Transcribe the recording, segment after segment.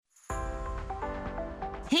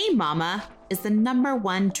Hey mama, is the number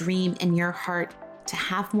one dream in your heart to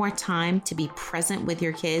have more time to be present with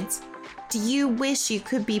your kids? Do you wish you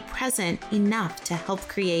could be present enough to help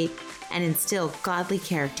create and instill godly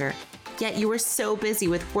character, yet you are so busy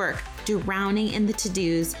with work, drowning in the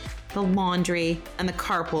to-dos, the laundry, and the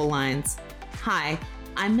carpool lines? Hi,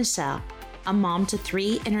 I'm Michelle, a mom to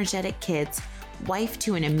 3 energetic kids, wife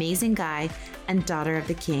to an amazing guy, and daughter of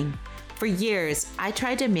the king. For years, I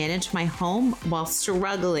tried to manage my home while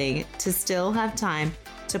struggling to still have time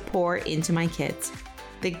to pour into my kids.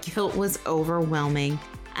 The guilt was overwhelming,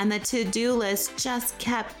 and the to-do list just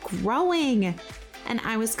kept growing. And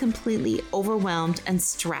I was completely overwhelmed and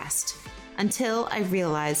stressed until I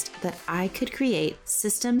realized that I could create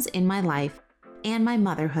systems in my life and my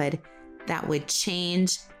motherhood that would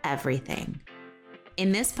change everything.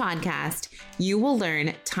 In this podcast, you will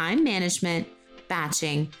learn time management,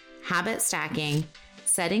 batching, habit stacking,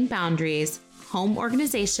 setting boundaries, home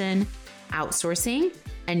organization, outsourcing,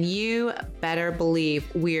 and you better believe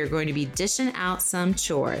we are going to be dishing out some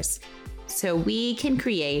chores so we can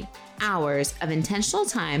create hours of intentional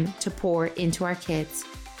time to pour into our kids,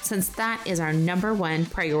 since that is our number one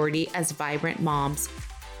priority as vibrant moms.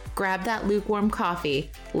 Grab that lukewarm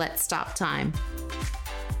coffee. Let's stop time.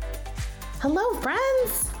 Hello,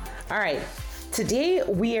 friends. All right. Today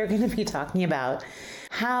we are going to be talking about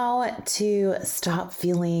how to stop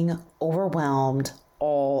feeling overwhelmed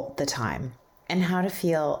all the time and how to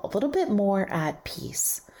feel a little bit more at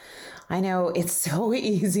peace. I know it's so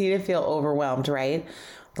easy to feel overwhelmed, right?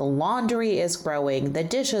 The laundry is growing, the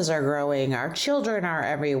dishes are growing, our children are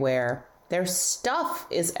everywhere, their stuff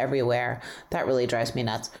is everywhere. That really drives me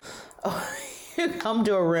nuts. Oh, you come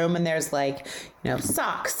to a room and there's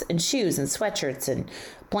socks and shoes and sweatshirts and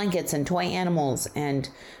blankets and toy animals and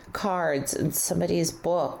cards and somebody's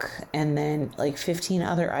book and then 15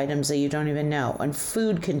 other items that you don't even know, and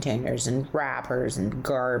food containers and wrappers and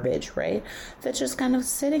garbage, right? That's just kind of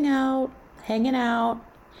sitting out, hanging out.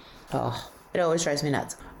 Oh, it always drives me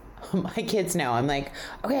nuts. My kids know. I'm like,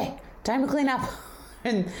 okay, time to clean up.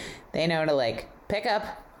 And they know to pick up.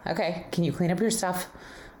 Okay, can you clean up your stuff?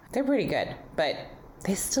 They're pretty good, but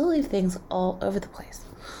they still leave things all over the place.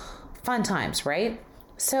 Fun times, right?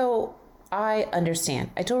 So I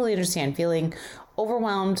understand. I totally understand feeling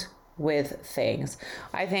overwhelmed with things.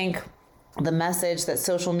 I think the message that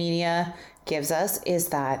social media gives us is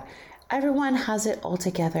that everyone has it all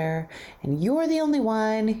together and you're the only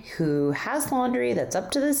one who has laundry that's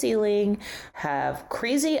up to the ceiling, have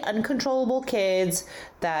crazy uncontrollable kids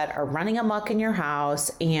that are running amok in your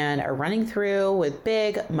house and are running through with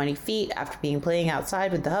big muddy feet after playing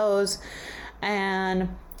outside with the hose, and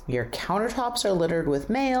your countertops are littered with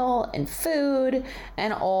mail and food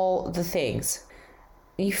and all the things.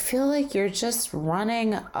 You feel like you're just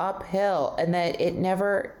running uphill and that it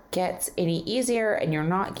never gets any easier and you're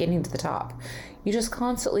not getting to the top. You just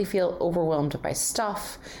constantly feel overwhelmed by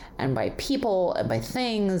stuff and by people and by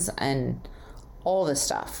things and all this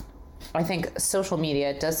stuff. I think social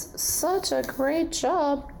media does such a great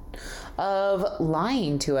job of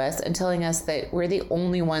lying to us and telling us that we're the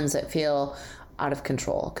only ones that feel out of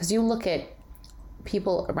control. Because you look at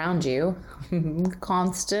people around you,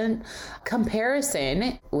 constant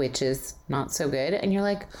comparison, which is not so good. And you're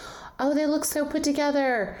like, oh, they look so put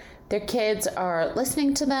together. Their kids are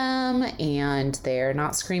listening to them and they're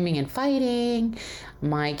not screaming and fighting.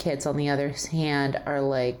 My kids, on the other hand,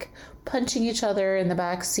 are punching each other in the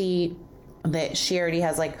back seat. That she already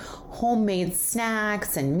has homemade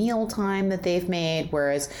snacks and mealtime that they've made,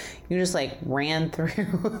 whereas you just ran through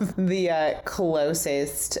the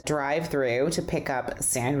closest drive-through to pick up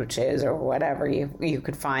sandwiches or whatever you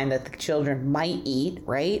could find that the children might eat,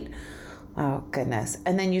 right? Oh goodness.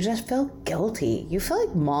 And then you just feel guilty. You feel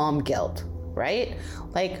like mom guilt, right?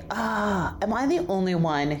 Am I the only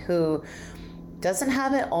one who doesn't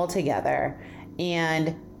have it all together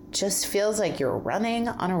and just feels like you're running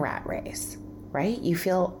on a rat race, right? You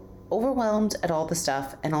feel overwhelmed at all the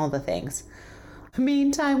stuff and all the things. The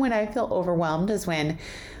main time when I feel overwhelmed is when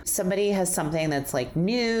somebody has something that's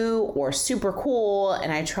new or super cool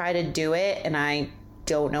and I try to do it and I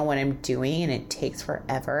don't know what I'm doing and it takes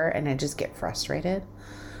forever and I just get frustrated.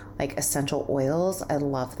 Essential oils, I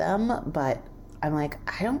love them, but I'm I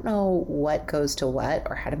don't know what goes to what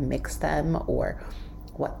or how to mix them or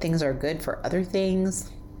what things are good for other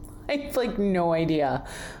things. I have no idea.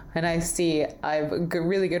 And I have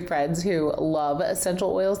really good friends who love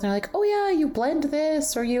essential oils. And they're like, oh yeah, you blend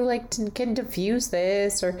this or you can diffuse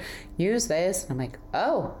this or use this. And I'm like,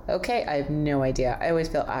 oh, okay. I have no idea. I always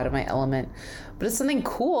feel out of my element, but it's something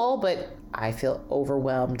cool, but I feel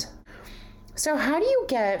overwhelmed. So how do you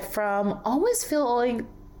get from always feeling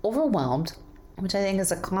overwhelmed, which I think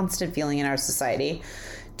is a constant feeling in our society,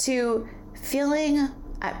 to feeling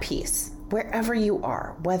at peace wherever you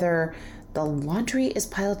are, whether the laundry is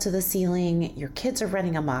piled to the ceiling, your kids are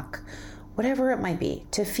running amok, whatever it might be,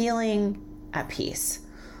 to feeling at peace.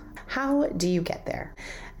 How do you get there?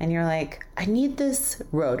 And you're like, I need this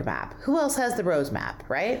roadmap. Who else has the roadmap,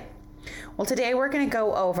 right? Well, today we're going to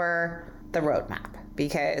go over the roadmap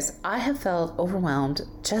because I have felt overwhelmed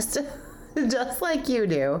just like you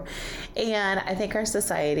do. And I think our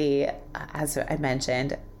society, as I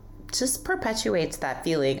mentioned, just perpetuates that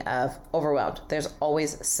feeling of overwhelmed. There's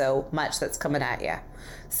always so much that's coming at you.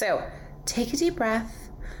 So take a deep breath.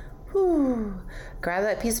 Grab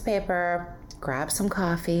that piece of paper, grab some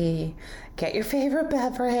coffee, get your favorite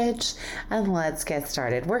beverage, and let's get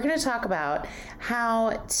started. We're going to talk about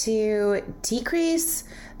how to decrease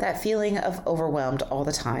that feeling of overwhelmed all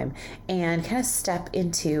the time and kind of step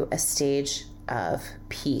into a stage of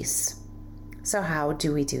peace. So how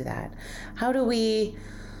do we do that? How do we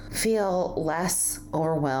feel less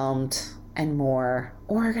overwhelmed and more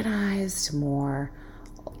organized, more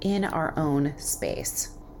in our own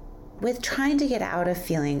space? With trying to get out of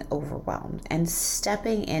feeling overwhelmed and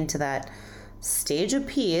stepping into that stage of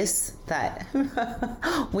peace that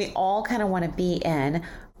we all kind of want to be in,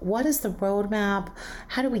 what is the roadmap?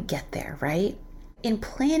 How do we get there, right? In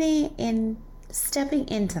planning, in stepping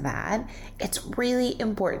into that, it's really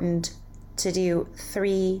important to do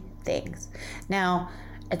 3 things. Now,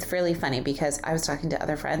 it's really funny because I was talking to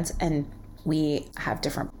other friends and we have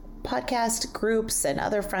different podcast groups and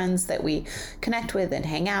other friends that we connect with and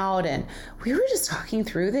hang out. And we were just talking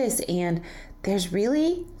through this, and there's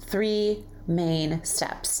really 3 main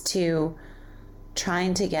steps to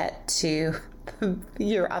trying to get to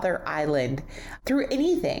your other island through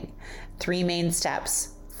anything. 3 main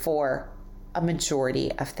steps for a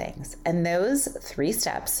majority of things. And those 3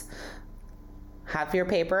 steps, have your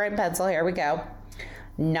paper and pencil, here we go.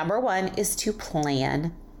 Number 1 is to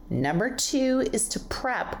plan. Number 2 is to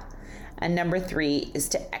prep. And number 3 is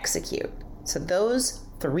to execute. So those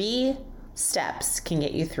 3 steps can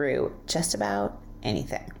get you through just about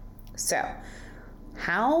anything. So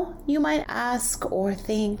how, you might ask or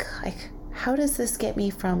think, like, how does this get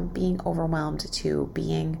me from being overwhelmed to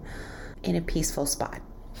being in a peaceful spot?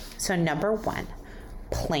 So number 1,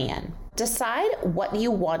 plan. Decide what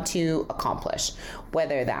you want to accomplish,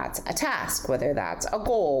 whether that's a task, whether that's a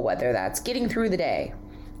goal, whether that's getting through the day,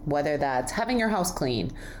 whether that's having your house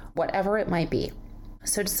clean, whatever it might be.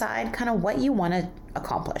 So decide kind of what you want to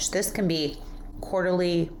accomplish. This can be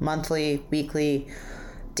quarterly, monthly, weekly,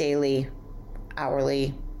 daily,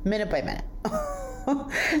 hourly, minute by minute.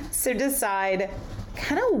 So decide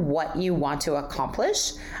kind of what you want to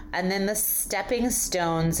accomplish and then the stepping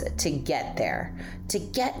stones to get there, to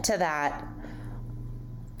get to that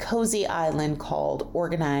cozy island called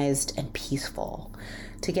organized and peaceful,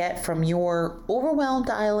 to get from your overwhelmed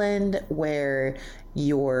island where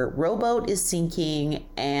your rowboat is sinking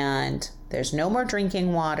and there's no more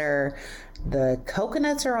drinking water, the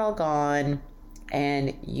coconuts are all gone,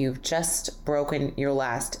 and you've just broken your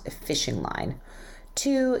last fishing line,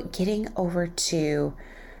 to getting over to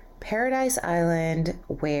Paradise Island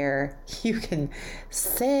where you can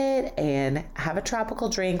sit and have a tropical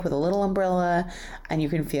drink with a little umbrella and you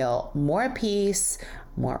can feel more at peace,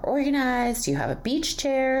 more organized. You have a beach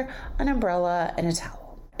chair, an umbrella, and a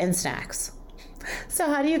towel, and snacks. So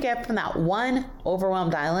how do you get from that one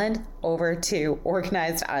overwhelmed island over to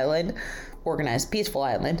organized island, organized, peaceful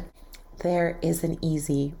island? There is an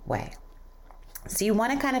easy way. So you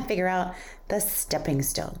want to kind of figure out the stepping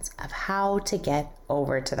stones of how to get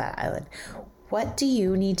over to that island. What do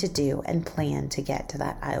you need to do and plan to get to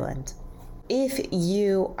that island? If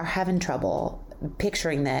you are having trouble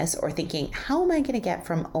picturing this or thinking, how am I going to get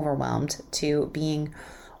from overwhelmed to being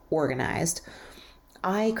organized?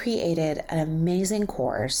 I created an amazing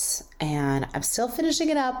course and I'm still finishing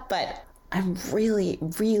it up, but I'm really,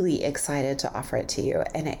 really excited to offer it to you.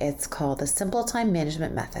 And it's called the Simple Time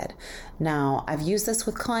Management Method. Now, I've used this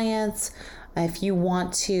with clients. If you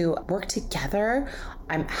want to work together,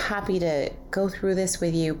 I'm happy to go through this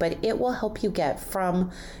with you, but it will help you get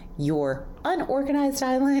from your unorganized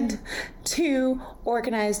island to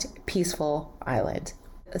organized, peaceful island.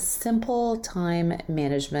 A simple time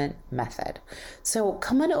management method. So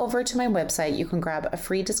come on over to my website. You can grab a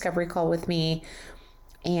free discovery call with me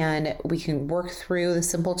and we can work through the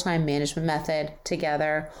simple time management method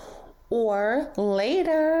together. Or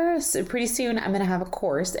later, so pretty soon, I'm going to have a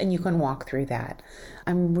course and you can walk through that.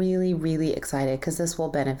 I'm really, really excited because this will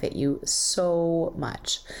benefit you so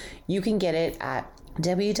much. You can get it at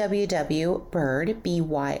www.byrd,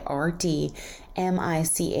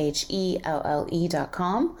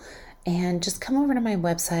 BYRDMICHELLE.com, and just come over to my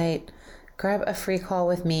website, grab a free call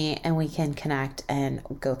with me, and we can connect and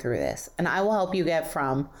go through this. And I will help you get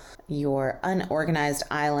from your unorganized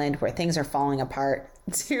island where things are falling apart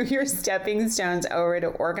to your stepping stones over to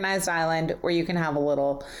organized island where you can have a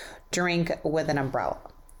little drink with an umbrella.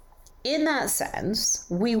 In that sense,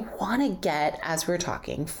 we want to get, as we're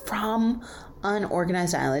talking, from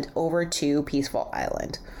unorganized island over to peaceful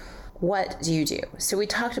island. What do you do? So we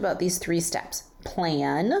talked about these 3 steps.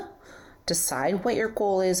 Plan, decide what your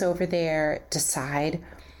goal is over there, decide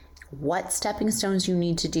what stepping stones you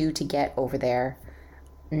need to do to get over there.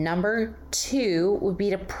 Number 2 would be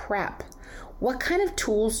to prep. What kind of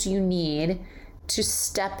tools do you need to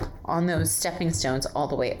step on those stepping stones all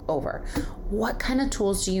the way over? What kind of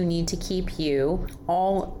tools do you need to keep you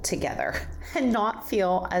all together and not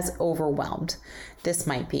feel as overwhelmed? This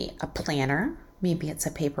might be a planner. Maybe it's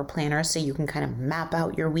a paper planner so you can kind of map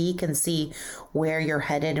out your week and see where you're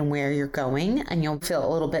headed and where you're going, and you'll feel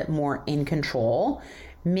a little bit more in control.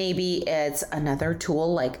 Maybe it's another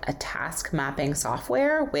tool like a task mapping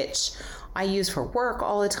software, which I use for work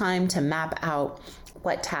all the time to map out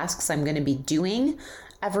what tasks I'm going to be doing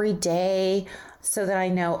every day so that I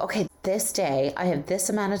know, okay, this day I have this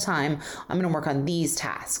amount of time, I'm going to work on these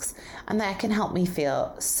tasks. And that can help me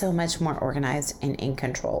feel so much more organized and in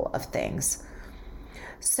control of things.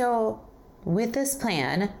 So with this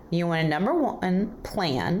plan, you want to, number 1,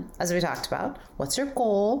 plan, as we talked about. What's your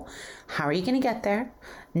goal? How are you going to get there?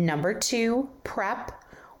 Number 2, prep.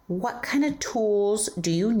 What kind of tools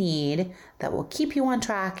do you need that will keep you on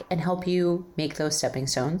track and help you make those stepping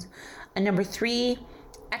stones? And number 3,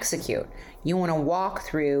 execute. You want to walk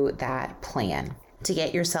through that plan to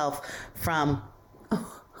get yourself from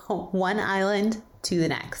one island to the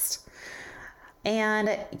next.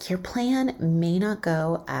 And your plan may not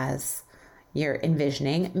go as you're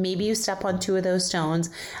envisioning. Maybe you step on 2 of those stones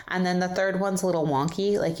and then the third one's a little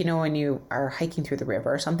wonky. Like, when you are hiking through the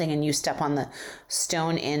river or something and you step on the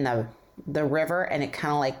stone in the river and it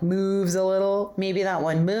kind of like moves a little. Maybe that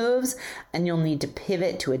one moves and you'll need to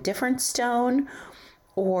pivot to a different stone.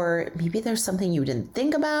 Or maybe there's something you didn't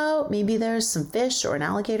think about. Maybe there's some fish or an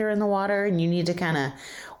alligator in the water and you need to kind of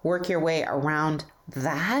work your way around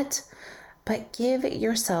that. But give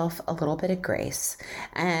yourself a little bit of grace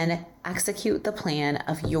and execute the plan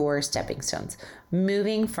of your stepping stones,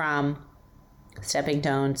 moving from stepping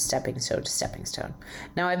stone to stepping stone to stepping stone.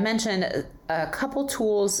 Now, I've mentioned a couple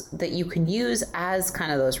tools that you can use as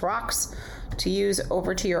kind of those rocks to use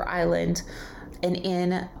over to your island. And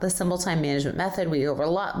in the Simple Time Management Method, we go over a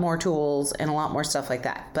lot more tools and a lot more stuff like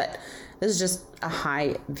that. But this is just a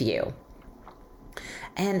high view.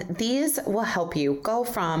 And these will help you go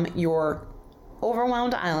from your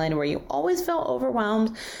overwhelmed island where you always feel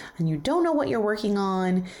overwhelmed and you don't know what you're working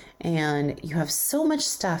on and you have so much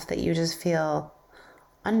stuff that you just feel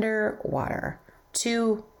underwater,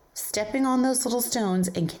 to stepping on those little stones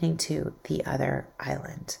and getting to the other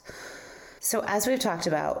island. So as we've talked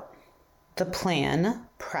about, the plan,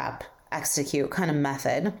 prep, execute kind of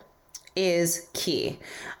method is key.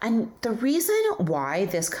 And the reason why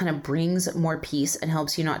this kind of brings more peace and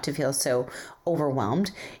helps you not to feel so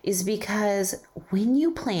overwhelmed is because when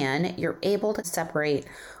you plan, you're able to separate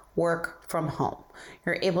work from home.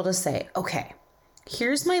 You're able to say, okay,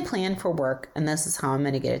 here's my plan for work and this is how I'm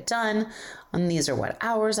going to get it done. And these are what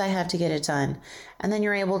hours I have to get it done. And then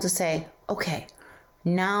you're able to say, okay,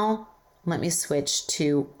 now let me switch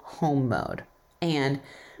to home mode and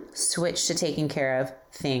switch to taking care of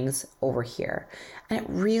things over here. And it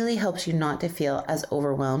really helps you not to feel as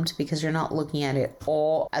overwhelmed because you're not looking at it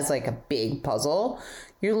all as like a big puzzle.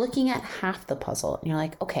 You're looking at half the puzzle and you're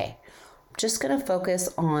like, okay, I'm just going to focus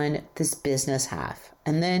on this business half.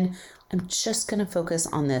 And then I'm just going to focus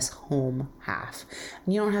on this home half.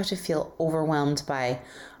 And you don't have to feel overwhelmed by,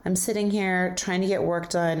 I'm sitting here trying to get work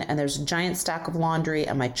done and there's a giant stack of laundry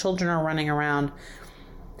and my children are running around.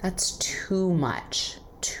 That's too much.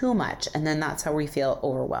 And then that's how we feel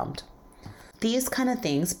overwhelmed. These kind of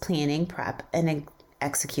things, planning, prep, and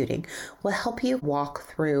executing, will help you walk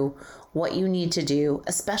through what you need to do,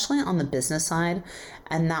 especially on the business side.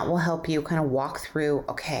 And that will help you kind of walk through,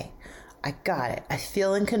 okay, I got it. I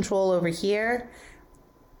feel in control over here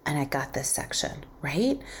and I got this section,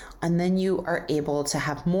 right? And then you are able to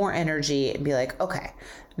have more energy and be like, okay,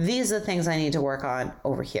 these are the things I need to work on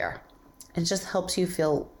over here. It just helps you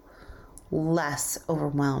feel less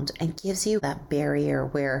overwhelmed and gives you that barrier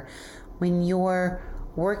where when you're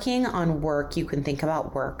working on work, you can think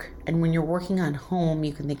about work. And when you're working on home,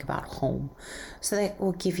 you can think about home. So that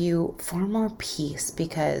will give you far more peace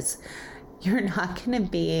because you're not going to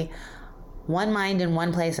be one mind in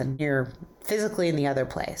one place and you're physically in the other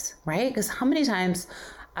place, right? Because how many times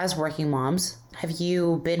as working moms have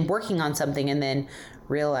you been working on something and then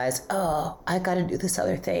realized, oh, I got to do this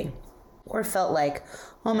other thing? Or felt like,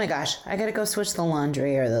 oh my gosh, I got to go switch the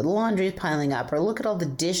laundry, or the laundry is piling up, or look at all the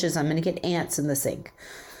dishes, I'm going to get ants in the sink.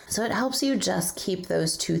 So it helps you just keep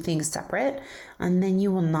those two things separate, and then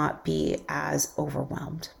you will not be as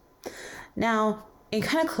overwhelmed. Now, in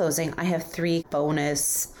kind of closing, I have 3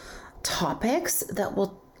 bonus topics that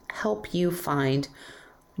will help you find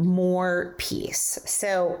more peace.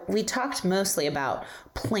 So we talked mostly about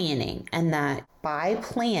planning, and that by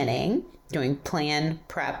planning, doing plan,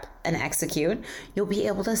 prep, and execute, you'll be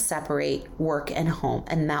able to separate work and home,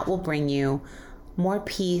 and that will bring you more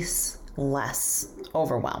peace, less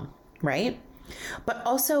overwhelm, right? But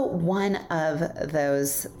also one of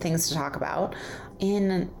those things to talk about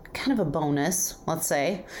in kind of a bonus, let's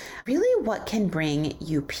say, really what can bring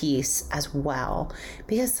you peace as well.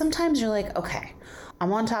 Because sometimes you're like, okay,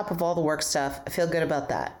 I'm on top of all the work stuff. I feel good about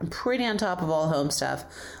that. I'm pretty on top of all home stuff.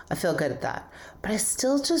 I feel good at that. But I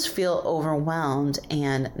still just feel overwhelmed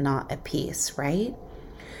and not at peace, right?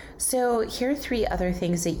 So here are 3 other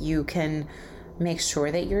things that you can make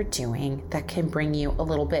sure that you're doing that can bring you a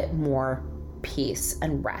little bit more peace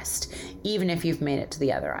and rest, even if you've made it to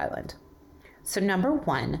the other island. So number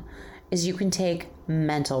 1 is you can take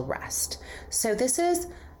mental rest. So this is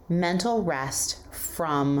mental rest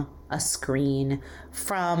from a screen,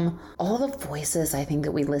 from all the voices I think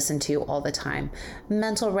that we listen to all the time.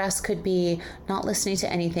 Mental rest could be not listening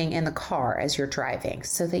to anything in the car as you're driving,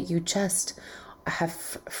 so that you just have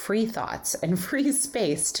free thoughts and free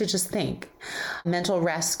space to just think. Mental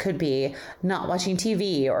rest could be not watching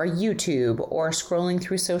TV or YouTube or scrolling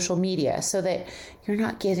through social media, so that you're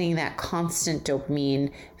not getting that constant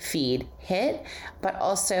dopamine feed hit, but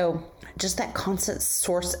also just that constant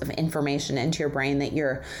source of information into your brain that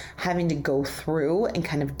you're having to go through and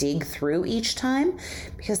kind of dig through each time,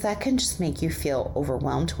 because that can just make you feel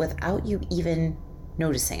overwhelmed without you even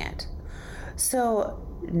noticing it. So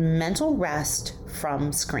mental rest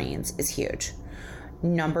from screens is huge.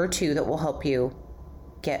 Number 2 that will help you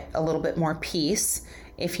get a little bit more peace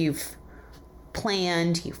if you've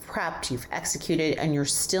planned, you've prepped, you've executed, and you're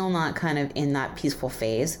still not kind of in that peaceful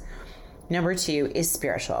phase. Number 2 is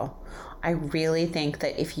spiritual. I really think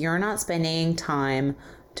that if you're not spending time,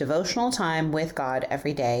 devotional time with God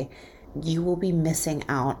every day, you will be missing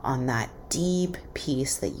out on that deep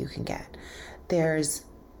peace that you can get. There's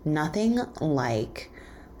nothing like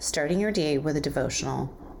starting your day with a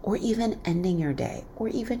devotional, or even ending your day, or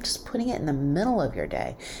even just putting it in the middle of your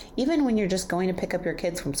day. Even when you're just going to pick up your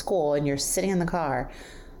kids from school and you're sitting in the car,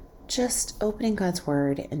 just opening God's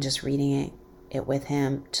word and just reading it with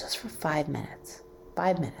him just for 5 minutes.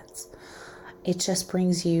 5 minutes. It just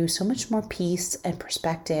brings you so much more peace and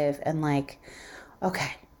perspective and like,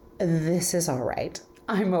 okay, this is all right.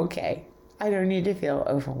 I'm okay. I don't need to feel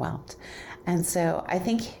overwhelmed. And so I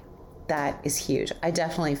think that is huge. I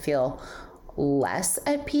definitely feel less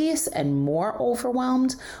at peace and more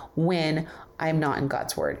overwhelmed when I'm not in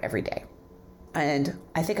God's word every day. And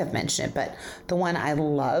I think I've mentioned it, but the one I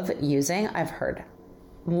love using, I've heard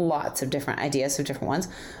lots of different ideas of different ones,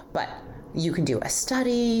 but you can do a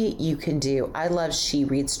study, I love She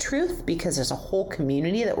Reads Truth, because there's a whole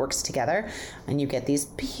community that works together and you get these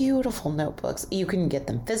beautiful notebooks. You can get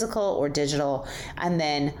them physical or digital, and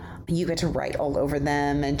then you get to write all over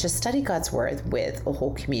them and just study God's word with a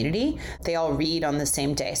whole community. They all read on the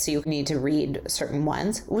same day, so you need to read certain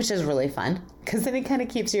ones, which is really fun because then it kind of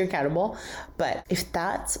keeps you accountable. But if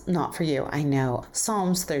that's not for you, I know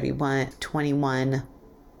Psalms 31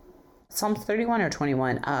 or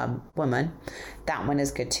 21, woman, that one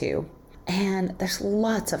is good too. And there's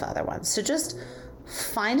lots of other ones. So just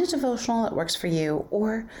find a devotional that works for you,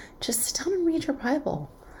 or just sit down and read your Bible.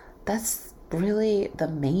 That's really the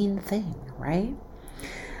main thing, right?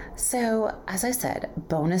 So as I said,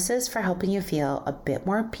 bonuses for helping you feel a bit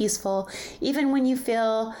more peaceful, even when you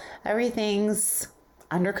feel everything's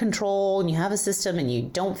under control and you have a system and you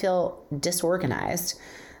don't feel disorganized.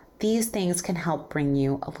 These things can help bring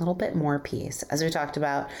you a little bit more peace. As we talked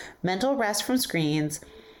about, mental rest from screens,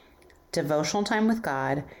 devotional time with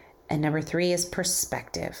God, and number 3 is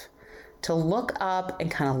perspective. To look up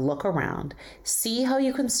and kind of look around. See how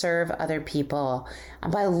you can serve other people.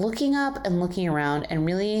 And by looking up and looking around and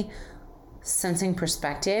really sensing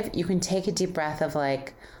perspective, you can take a deep breath of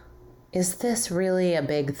like, is this really a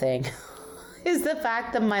big thing? is the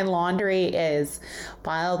fact that my laundry is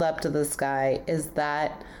piled up to the sky. Is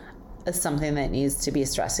that something that needs to be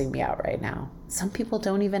stressing me out right now? Some people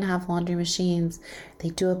don't even have laundry machines. They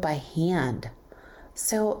do it by hand.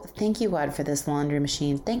 So thank you, God, for this laundry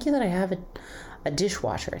machine. Thank you that I have a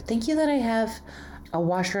dishwasher. Thank you that I have a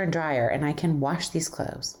washer and dryer and I can wash these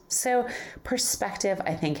clothes. So perspective,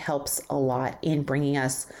 I think, helps a lot in bringing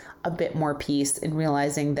us a bit more peace in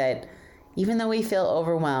realizing that even though we feel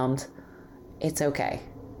overwhelmed, it's okay.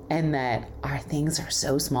 And that our things are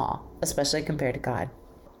so small, especially compared to God.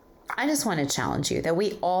 I just want to challenge you that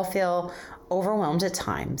we all feel overwhelmed at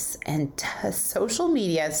times, and social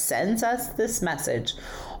media sends us this message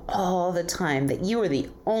all the time that you are the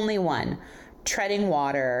only one treading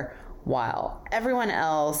water while everyone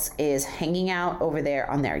else is hanging out over there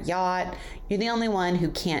on their yacht. You're the only one who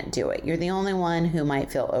can't do it. You're the only one who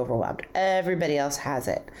might feel overwhelmed. Everybody else has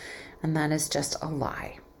it. And that is just a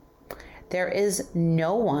lie. There is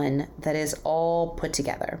no one that is all put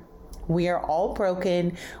together. We are all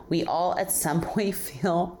broken. We all at some point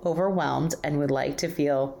feel overwhelmed and would like to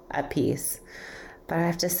feel at peace. But I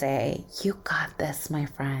have to say, you got this, my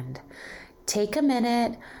friend. Take a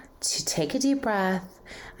minute to take a deep breath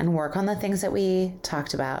and work on the things that we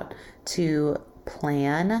talked about to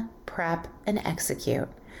plan, prep, and execute.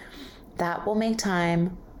 That will make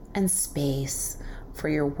time and space for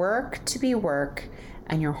your work to be work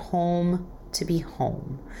and your home to be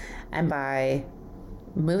home. And by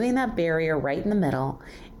moving that barrier right in the middle,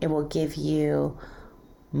 it will give you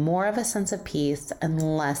more of a sense of peace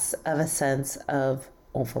and less of a sense of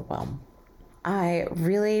overwhelm. I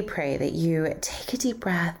really pray that you take a deep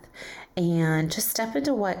breath and just step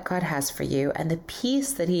into what God has for you and the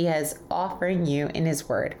peace that He is offering you in His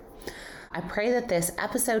Word. I pray that this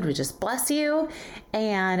episode would just bless you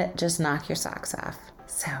and just knock your socks off.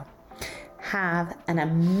 So have an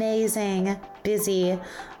amazing, busy,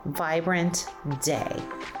 vibrant day.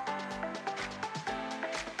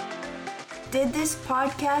 Did this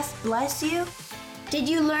podcast bless you? Did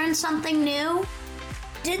you learn something new?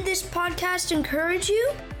 Did this podcast encourage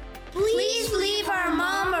you? Please leave our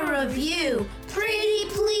mom a review. Pretty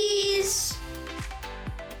please.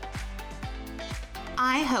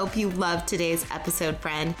 I hope you loved today's episode,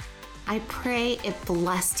 friend. I pray it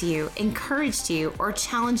blessed you, encouraged you, or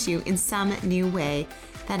challenged you in some new way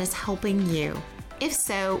that is helping you. If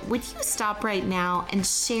so, would you stop right now and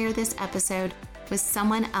share this episode with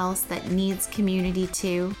someone else that needs community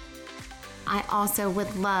too? I also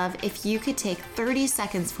would love if you could take 30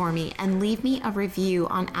 seconds for me and leave me a review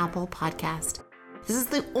on Apple Podcast. This is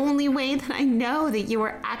the only way that I know that you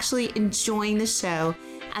are actually enjoying the show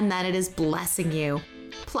and that it is blessing you.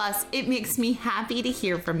 Plus, it makes me happy to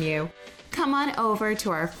hear from you. Come on over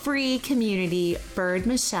to our free community,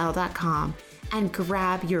 birdmichelle.com, and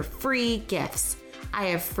grab your free gifts. I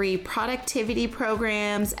have free productivity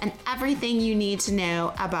programs and everything you need to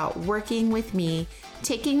know about working with me,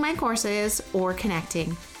 taking my courses, or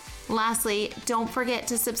connecting. Lastly, don't forget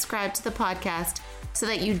to subscribe to the podcast so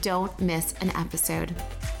that you don't miss an episode.